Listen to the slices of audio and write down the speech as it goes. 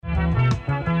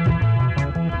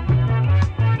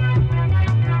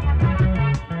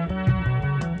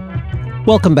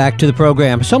Welcome back to the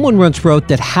program. Someone once wrote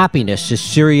that happiness is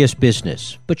serious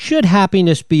business. But should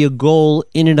happiness be a goal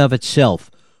in and of itself?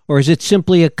 Or is it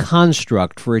simply a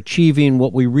construct for achieving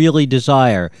what we really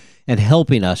desire and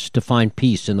helping us to find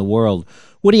peace in the world?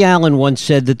 Woody Allen once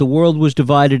said that the world was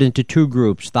divided into two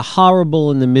groups, the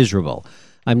horrible and the miserable.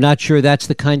 I'm not sure that's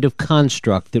the kind of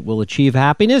construct that will achieve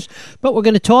happiness, but we're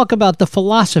going to talk about the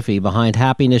philosophy behind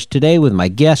happiness today with my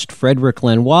guest, Frederick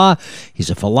Lenoir. He's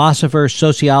a philosopher,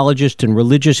 sociologist, and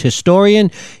religious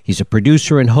historian. He's a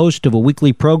producer and host of a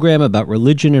weekly program about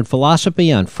religion and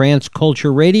philosophy on France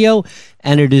Culture Radio,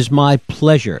 and it is my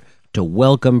pleasure to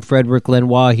welcome Frederick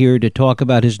Lenoir here to talk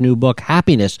about his new book,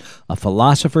 Happiness, A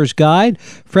Philosopher's Guide.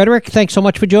 Frederick, thanks so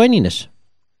much for joining us.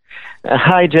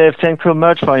 Hi, Jeff. Thanks so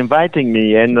much for inviting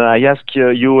me. And I ask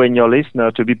you and your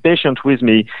listener to be patient with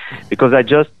me because I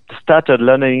just started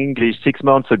learning English 6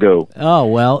 months ago. Oh,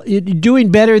 well, you're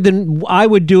doing better than I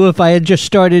would do if I had just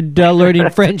started learning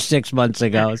French 6 months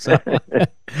ago. So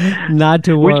not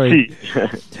to worry. We'll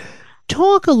see.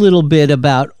 Talk a little bit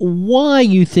about why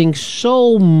you think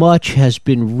so much has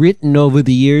been written over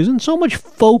the years and so much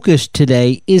focus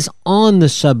today is on the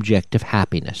subject of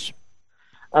happiness.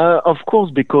 Of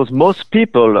course, because most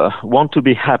people want to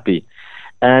be happy.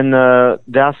 And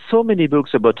there are so many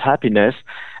books about happiness,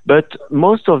 but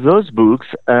most of those books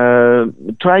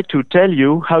try to tell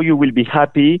you how you will be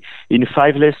happy in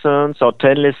 5 lessons or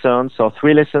 10 lessons or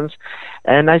 3 lessons.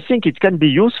 And I think it can be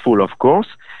useful, of course,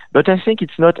 but I think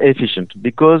it's not efficient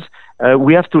because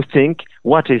we have to think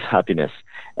what is happiness.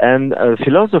 And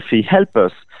philosophy helps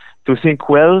us to think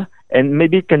well, and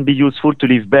maybe it can be useful to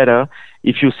live better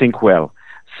if you think well.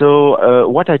 So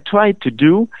what I try to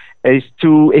do is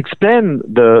to explain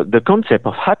the concept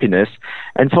of happiness.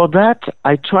 And for that,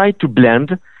 I try to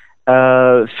blend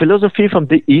philosophy from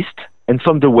the East and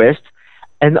from the West,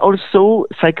 and also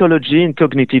psychology and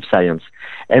cognitive science.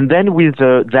 And then with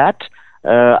that,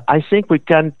 I think we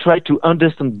can try to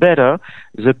understand better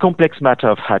the complex matter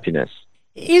of happiness.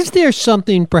 Is there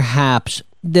something perhaps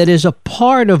that is a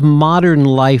part of modern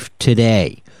life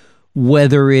today,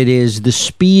 whether it is the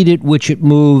speed at which it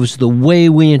moves, the way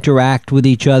we interact with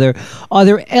each other? Are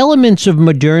there elements of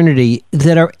modernity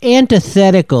that are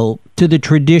antithetical to the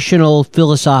traditional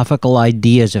philosophical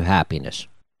ideas of happiness?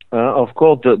 Of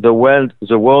course, the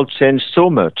world changed so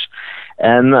much.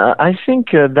 And I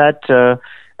think that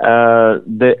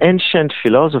the ancient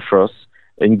philosophers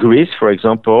in Greece, for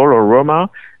example, or Roma,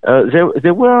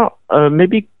 they were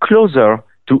maybe closer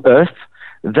to Earth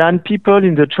than people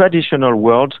in the traditional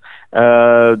world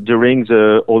during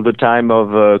all the time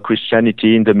of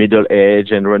Christianity in the Middle Age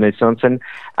and Renaissance. And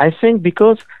I think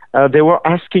because they were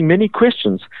asking many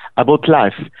questions about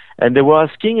life, and they were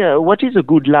asking what is a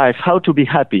good life, how to be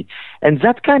happy. And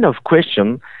that kind of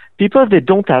question, people, they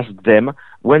don't ask them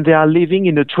when they are living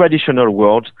in the traditional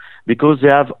world because they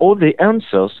have all the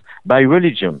answers by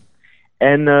religion.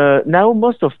 And now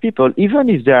most of people, even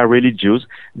if they are religious,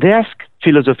 they ask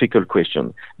philosophical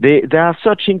questions. They are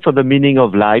searching for the meaning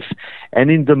of life. And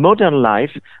in the modern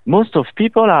life, most of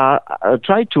people are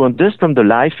trying to understand the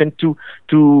life and to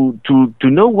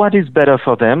know what is better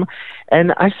for them.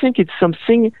 And I think it's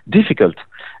something difficult.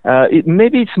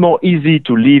 Maybe it's more easy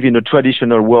to live in a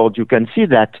traditional world. You can see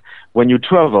that when you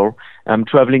travel. I'm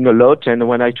traveling a lot, and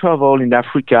when I travel in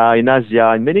Africa, in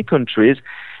Asia, in many countries,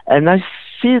 and I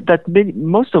see that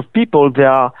most of people,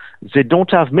 they don't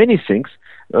have many things.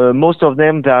 Most of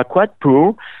them, they are quite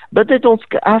poor, but they don't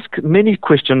ask many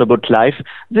questions about life.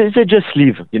 They just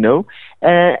live,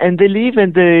 and they live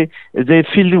and they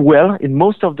feel well in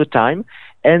most of the time.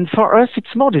 And for us,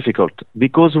 it's more difficult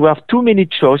because we have too many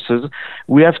choices.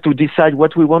 We have to decide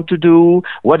what we want to do,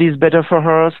 what is better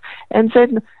for us. And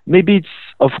then maybe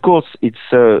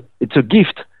it's a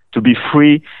gift to be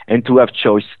free and to have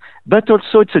choice, but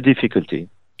also it's a difficulty.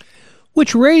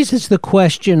 Which raises the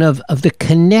question of the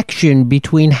connection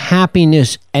between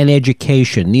happiness and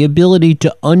education, the ability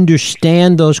to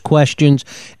understand those questions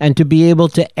and to be able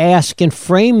to ask and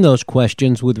frame those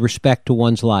questions with respect to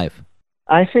one's life.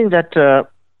 I think that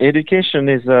education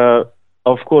is,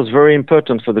 of course, very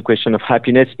important for the question of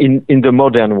happiness in the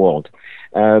modern world,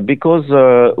 because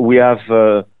we ask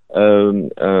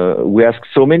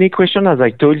so many questions, as I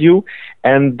told you,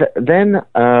 and then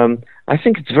I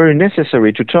think it's very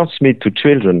necessary to transmit to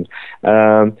children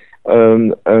a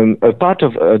part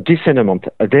of discernment.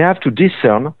 They have to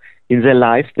discern in their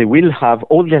life. They will have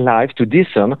all their life to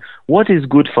discern what is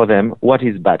good for them, what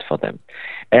is bad for them.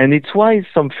 And it's why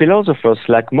some philosophers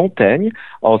like Montaigne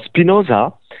or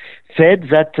Spinoza said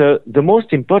that the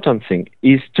most important thing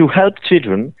is to help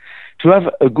children to have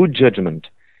a good judgment.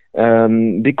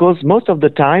 because most of the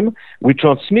time we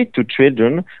transmit to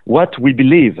children what we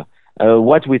believe,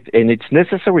 and it's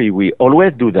necessary. We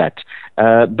always do that.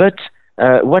 But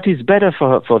what is better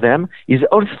for them is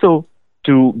also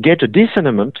to get a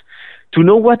discernment, to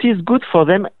know what is good for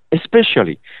them,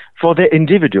 especially for the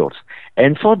individuals.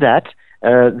 And for that,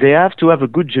 they have to have a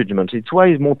good judgment. It's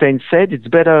why Montaigne said it's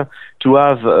better to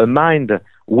have a mind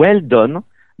well done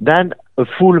than a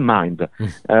full mind.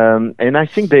 And I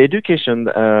think the education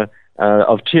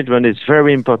of children is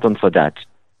very important for that,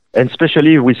 and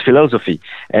especially with philosophy.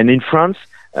 And in France,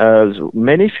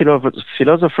 many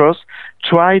philosophers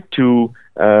try to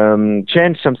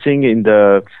change something in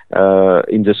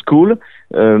the school,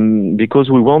 because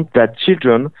we want that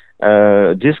children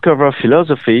discover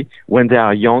philosophy when they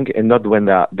are young and not when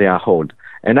they are old.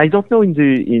 And I don't know in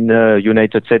the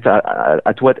United States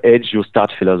at what age you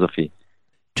start philosophy.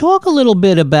 Talk a little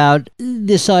bit about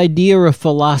this idea of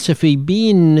philosophy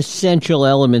being an essential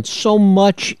element. So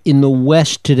much in the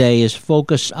West today is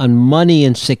focused on money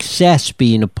and success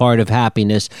being a part of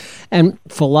happiness. And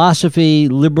philosophy,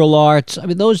 liberal arts, I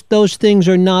mean, those things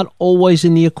are not always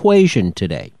in the equation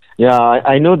today. Yeah,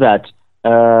 I know that.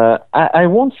 I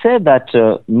won't say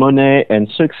that money and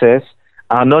success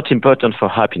are not important for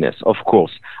happiness, of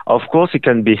course. Of course, it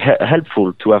can be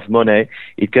helpful to have money.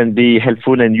 It can be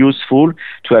helpful and useful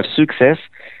to have success.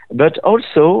 But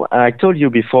also, I told you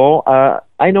before,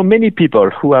 I know many people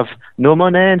who have no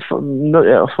money and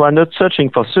who are not searching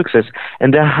for success,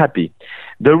 and they're happy.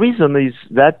 The reason is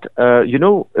that,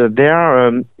 there are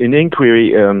an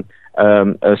inquiry,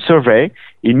 a survey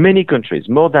in many countries,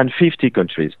 more than 50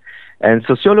 countries. And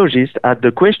sociologists had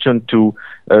the question to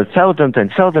thousands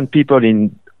and thousands of people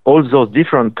in all those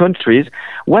different countries,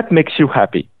 what makes you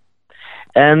happy?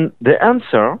 And the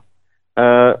answer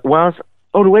was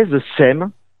always the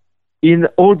same in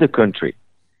all the country.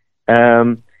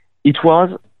 It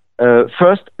was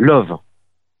first, love.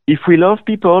 If we love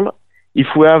people, if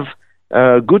we have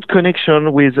a good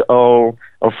connection with our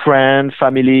friend,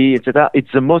 family, etc.,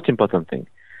 it's the most important thing.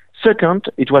 Second,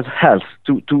 it was health,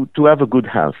 to have a good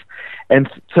health. And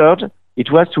third,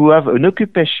 it was to have an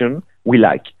occupation we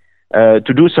like,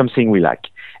 to do something we like.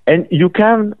 And you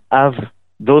can have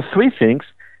those three things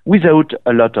without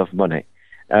a lot of money.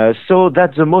 So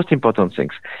that's the most important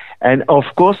things. And of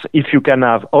course, if you can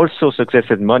have also success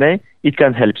and money, it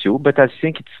can help you, but I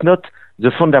think it's not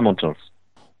the fundamentals.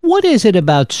 What is it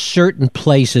about certain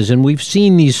places, and we've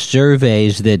seen these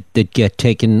surveys that get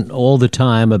taken all the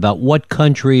time about what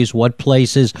countries, what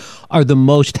places are the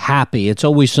most happy. It's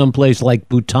always someplace like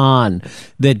Bhutan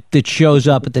that shows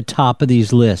up at the top of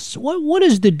these lists. What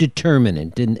is the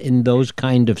determinant in those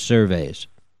kind of surveys?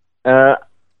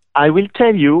 I will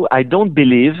tell you, I don't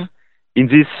believe in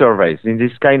these surveys, in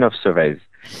this kind of surveys,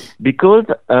 because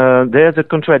there's a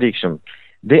contradiction.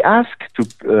 They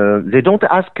don't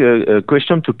ask a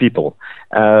question to people.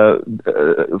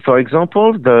 For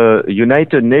example, the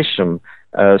United Nations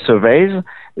surveys,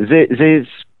 they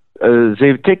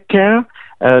take care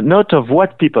not of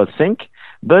what people think,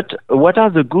 but what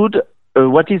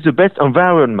is the best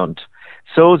environment.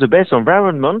 So the best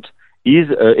environment is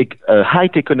a high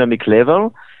economic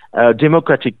level,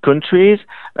 democratic countries,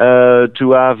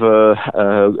 to have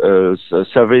a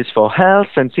service for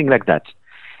health and things like that.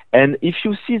 And if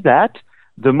you see that,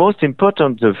 the most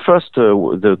important,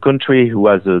 the country who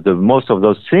has the most of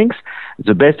those things,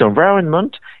 the best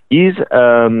environment is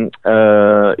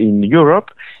in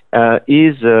Europe,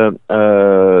 is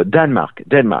Denmark.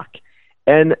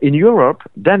 And in Europe,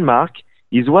 Denmark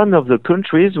is one of the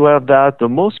countries where there are the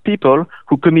most people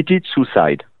who committed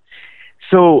suicide.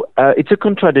 So it's a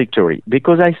contradictory,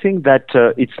 because I think that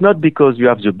it's not because you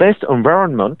have the best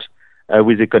environment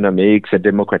with economics and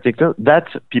democratic, that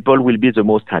people will be the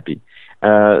most happy.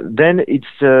 Then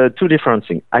it's two different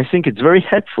things. I think it's very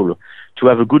helpful to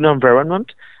have a good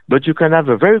environment, but you can have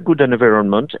a very good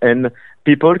environment and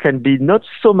people can be not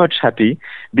so much happy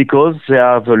because they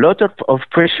have a lot of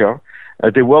pressure.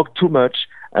 They work too much.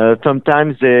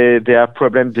 Sometimes they have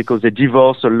problems because they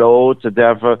divorce a lot. They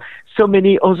have so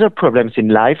many other problems in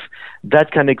life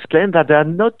that can explain that they are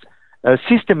not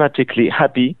systematically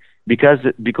happy because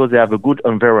they have a good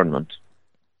environment.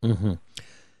 Mm-hmm.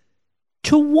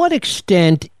 To what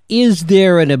extent is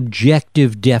there an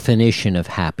objective definition of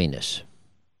happiness?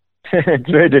 It's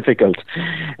very difficult.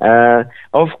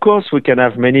 Of course, we can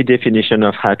have many definitions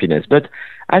of happiness, but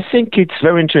I think it's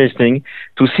very interesting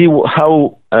to see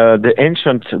how the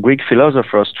ancient Greek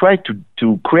philosophers tried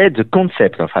to create the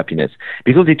concept of happiness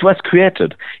because it was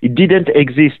created. It didn't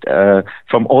exist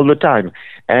from all the time.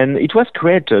 And it was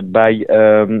created by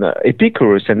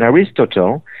Epicurus and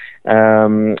Aristotle.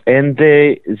 And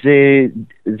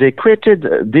they created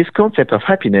this concept of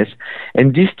happiness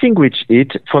and distinguished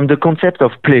it from the concept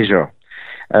of pleasure.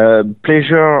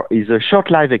 Pleasure is a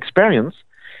short-lived experience,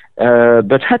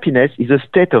 but happiness is a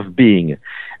state of being.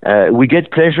 We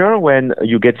get pleasure when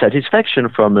you get satisfaction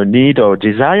from a need or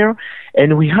desire,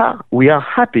 and we are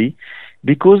happy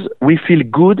because we feel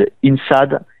good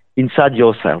inside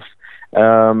yourself.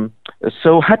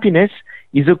 So happiness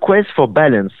is a quest for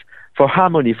balance, for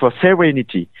harmony, for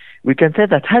serenity. We can say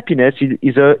that happiness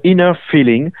is an inner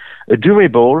feeling, a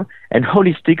durable and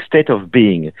holistic state of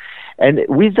being. And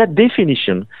with that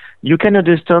definition, you can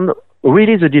understand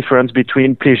really the difference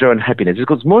between pleasure and happiness,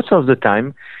 because most of the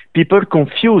time people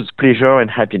confuse pleasure and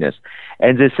happiness,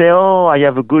 and they say, oh, I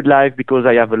have a good life because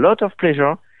I have a lot of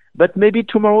pleasure, but maybe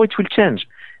tomorrow it will change.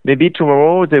 Maybe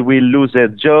tomorrow they will lose their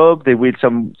job,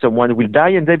 someone will die,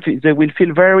 and they will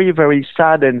feel very, very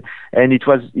sad, and it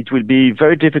will be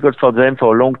very difficult for them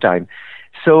for a long time.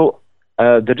 So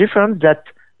the difference that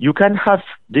you can have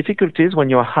difficulties when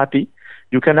you're happy,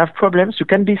 you can have problems, you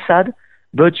can be sad,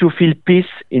 but you feel peace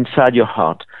inside your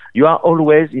heart. You are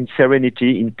always in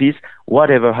serenity, in peace,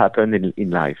 whatever happens in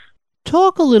life.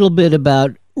 Talk a little bit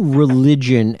about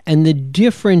religion and the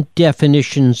different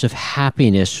definitions of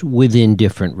happiness within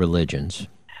different religions.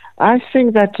 I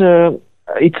think that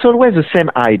it's always the same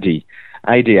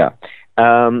idea.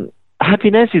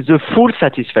 Happiness is the full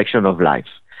satisfaction of life,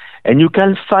 and you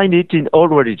can find it in all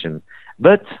religions.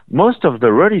 But most of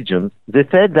the religions, they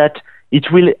said that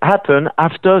it will happen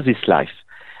after this life.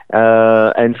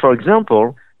 And for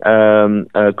example,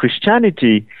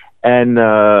 Christianity and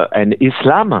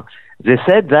Islam, they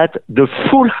said that the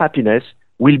full happiness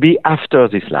will be after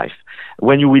this life,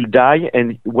 when you will die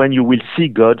and when you will see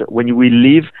God, when you will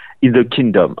live in the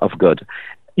kingdom of God.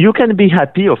 You can be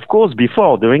happy, of course,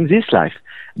 during this life,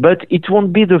 but it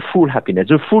won't be the full happiness,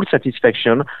 the full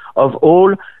satisfaction of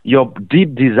all your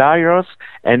deep desires,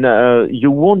 and you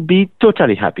won't be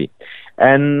totally happy.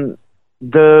 And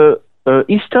the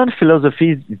Eastern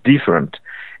philosophy is different.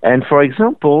 And for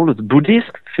example, the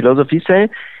Buddhist philosophy say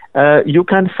you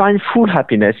can find full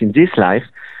happiness in this life,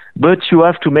 but you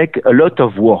have to make a lot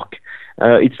of work.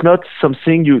 It's not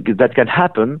something that can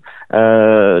happen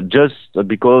just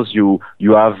because you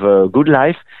have a good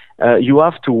life. You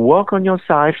have to work on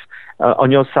yourself,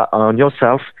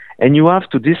 and you have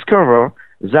to discover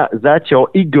that your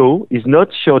ego is not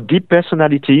your deep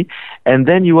personality, and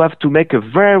then you have to make a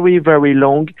very, very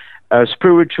long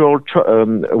spiritual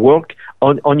work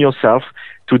on yourself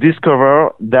to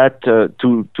discover that,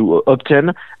 to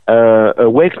obtain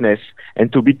awakeness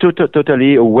and to be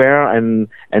totally aware, and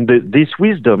this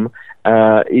wisdom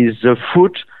is the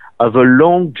fruit of a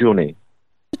long journey.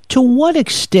 To what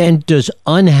extent does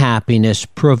unhappiness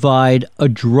provide a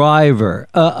driver,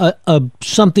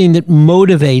 something that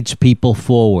motivates people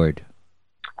forward?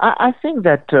 I think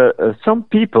that some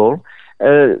people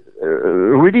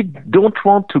really don't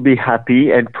want to be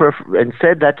happy and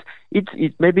said that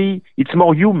maybe it's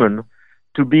more human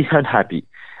to be unhappy.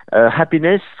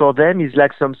 Happiness for them is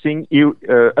like something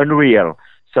unreal,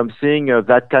 something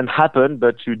that can happen,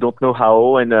 but you don't know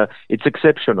how, and it's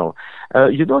exceptional.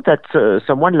 You know that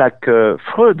someone like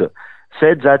Freud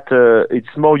said that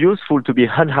it's more useful to be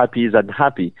unhappy than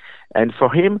happy. And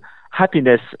for him,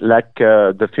 happiness, like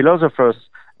the philosophers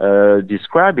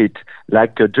describe it,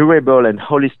 like a durable and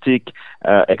holistic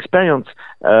experience,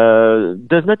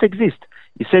 does not exist.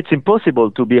 He said it's impossible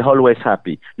to be always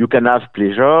happy. You can have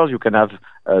pleasures, you can have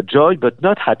joy, but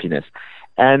not happiness.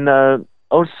 And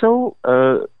also,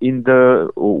 in the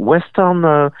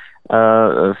Western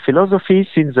philosophy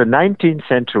since the 19th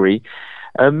century,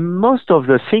 most of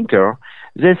the thinkers,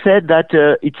 they said that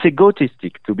it's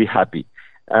egotistic to be happy.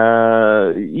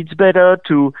 It's better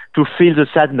to feel the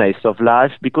sadness of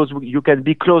life because you can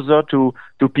be closer to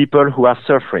people who are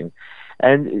suffering.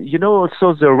 And you know,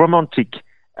 also the romantic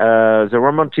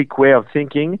way of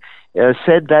thinking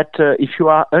said that if you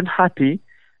are unhappy,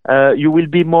 you will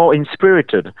be more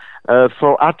inspirited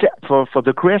for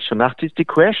the creation, artistic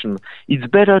creation. It's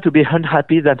better to be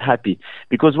unhappy than happy,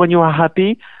 because when you are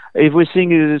happy,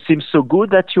 everything seems so good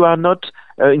that you are not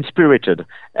inspirited.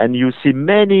 And you see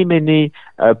many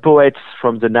poets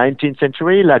from the 19th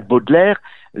century, like Baudelaire,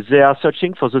 they are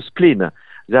searching for the spleen.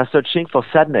 They are searching for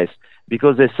sadness,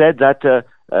 because they said that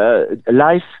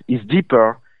life is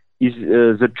deeper.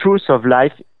 The truth of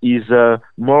life is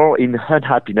more in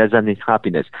unhappiness than in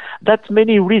happiness. That's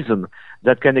many reasons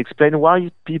that can explain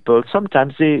why people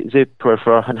sometimes they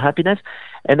prefer unhappiness.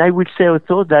 And I would say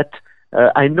also that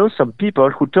I know some people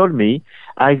who told me,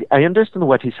 I understand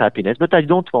what is happiness, but I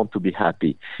don't want to be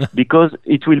happy because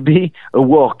it will be a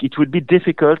work. It will be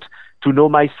difficult to know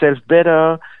myself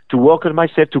better, to work on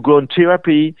myself, to go on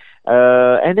therapy,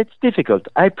 and it's difficult.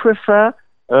 I prefer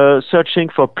searching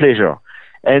for pleasure.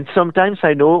 And sometimes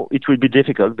I know it will be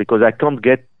difficult because I can't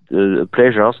get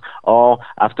pleasures, or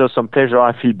after some pleasure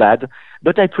I feel bad,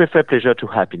 but I prefer pleasure to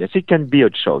happiness. It can be a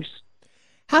choice.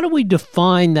 How do we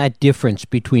define that difference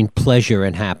between pleasure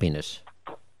and happiness?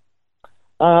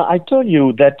 I told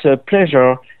you that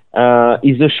pleasure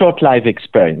is a short-lived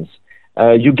experience.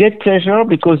 You get pleasure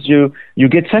because you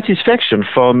get satisfaction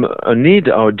from a need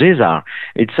or desire.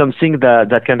 It's something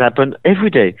that can happen every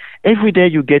day. Every day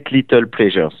you get little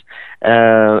pleasures.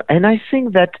 And I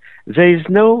think that there is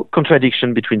no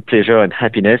contradiction between pleasure and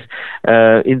happiness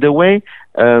in the way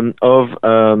there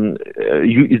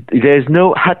is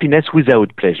no happiness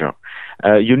without pleasure.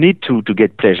 You need to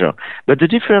get pleasure. But the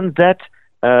difference that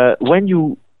when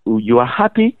you are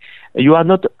happy, you are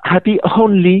not happy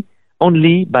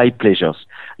only by pleasures.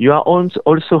 You are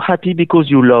also happy because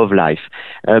you love life,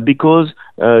 because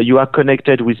you are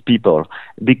connected with people,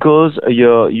 because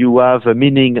you have a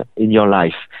meaning in your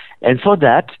life. And for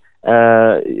that,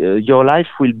 your life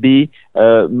will be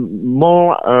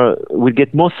will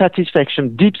get more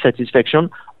satisfaction, deep satisfaction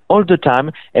all the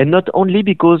time, and not only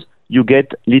because you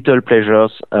get little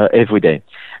pleasures every day.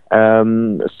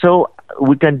 So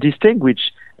we can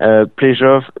distinguish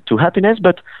pleasure to happiness,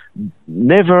 but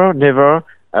never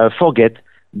forget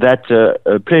that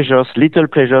little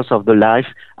pleasures of the life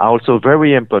are also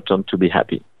very important to be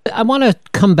happy. I want to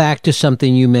come back to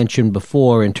something you mentioned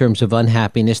before in terms of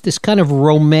unhappiness, this kind of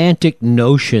romantic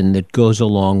notion that goes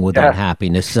along with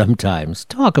unhappiness sometimes.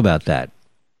 Talk about that.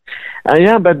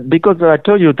 Yeah, but because I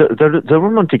told you, the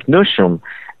romantic notion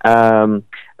think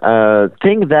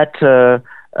that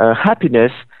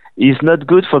happiness is not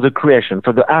good for the creation,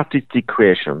 for the artistic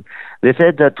creation. They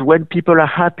said that when people are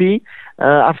happy,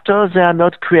 after they are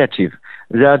not creative.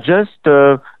 They are just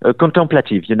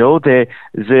contemplative, you know. They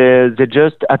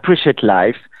just appreciate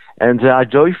life and they are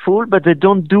joyful, but they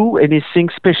don't do anything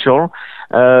special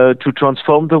to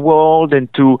transform the world and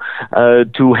to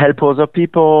help other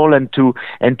people and to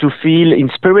feel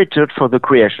inspired for the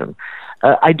creation.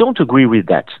 I don't agree with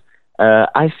that.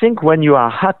 I think when you are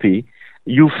happy,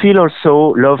 you feel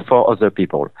also love for other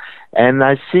people, and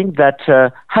I think that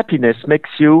happiness makes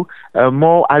you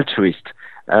more altruist.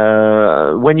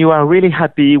 When you are really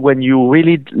happy, when you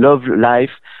really love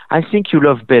life, I think you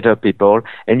love better people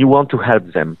and you want to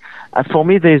help them. For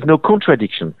me, there is no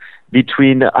contradiction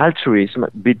between altruism,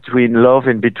 between love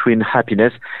and between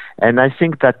happiness. And I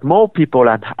think that more people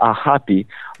are happy,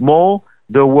 more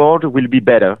the world will be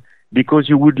better, because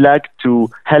you would like to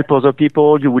help other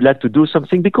people, you would like to do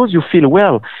something because you feel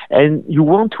well and you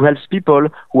want to help people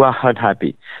who are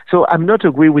unhappy. So I'm not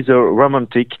agree with the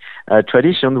romantic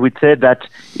tradition which said that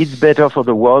it's better for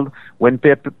the world when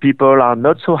people are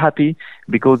not so happy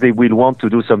because they will want to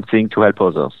do something to help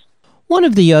others. One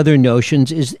of the other notions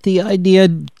is the idea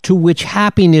to which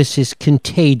happiness is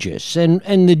contagious and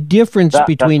the difference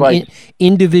between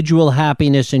individual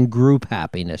happiness and group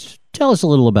happiness. Tell us a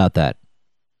little about that.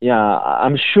 Yeah,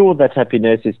 I'm sure that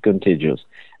happiness is contagious.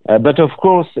 But of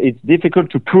course, it's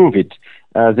difficult to prove it.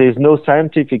 There is no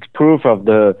scientific proof of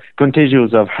the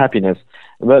contagious of happiness.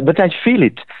 But I feel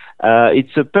it.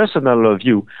 It's a personal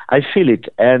view. I feel it.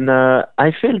 And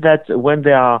I feel that when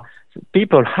there are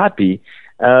people happy,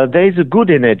 there is a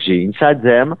good energy inside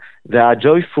them. They are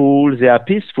joyful, they are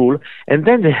peaceful, and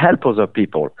then they help other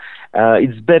people.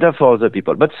 It's better for other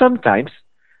people. But sometimes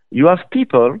you have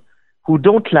people who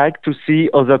don't like to see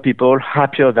other people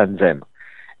happier than them.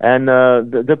 And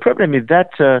the problem is that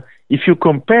if you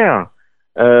compare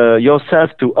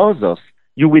yourself to others,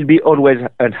 you will be always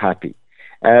unhappy.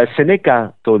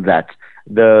 Seneca told that,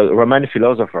 the Roman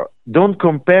philosopher. Don't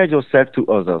compare yourself to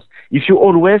others. If you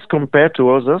always compare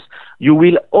to others, you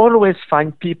will always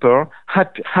find people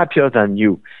happier than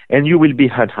you, and you will be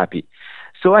unhappy.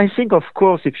 So I think, of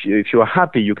course, if you are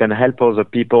happy, you can help other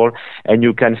people and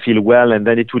you can feel well, and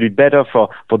then it will be better for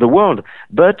the world.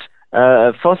 But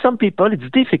for some people, it's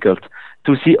difficult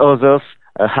to see others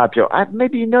happier.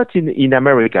 Maybe not in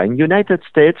America. In United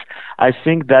States, I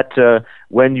think that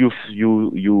when you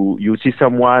see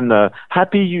someone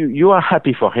happy, you are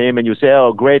happy for him, and you say,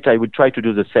 "Oh, great! I would try to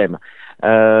do the same."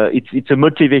 It's a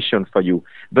motivation for you.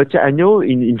 But I know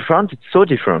in France it's so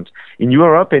different. In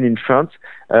Europe and in France,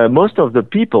 most of the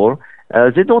people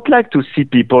they don't like to see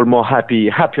people more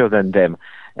happier than them.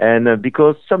 And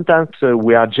because sometimes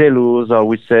we are jealous, or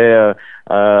we say,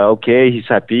 okay, he's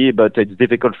happy, but it's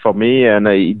difficult for me, and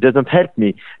it doesn't help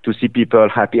me to see people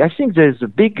happy. I think there's a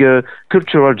big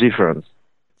cultural difference.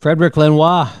 Frederick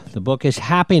Lenoir, the book is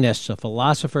Happiness, A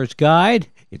Philosopher's Guide.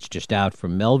 It's just out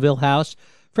from Melville House.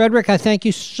 Frederick, I thank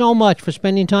you so much for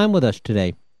spending time with us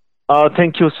today. Oh,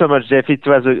 thank you so much, Jeff. It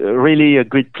was really a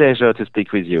great pleasure to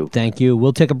speak with you. Thank you.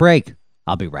 We'll take a break.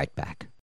 I'll be right back.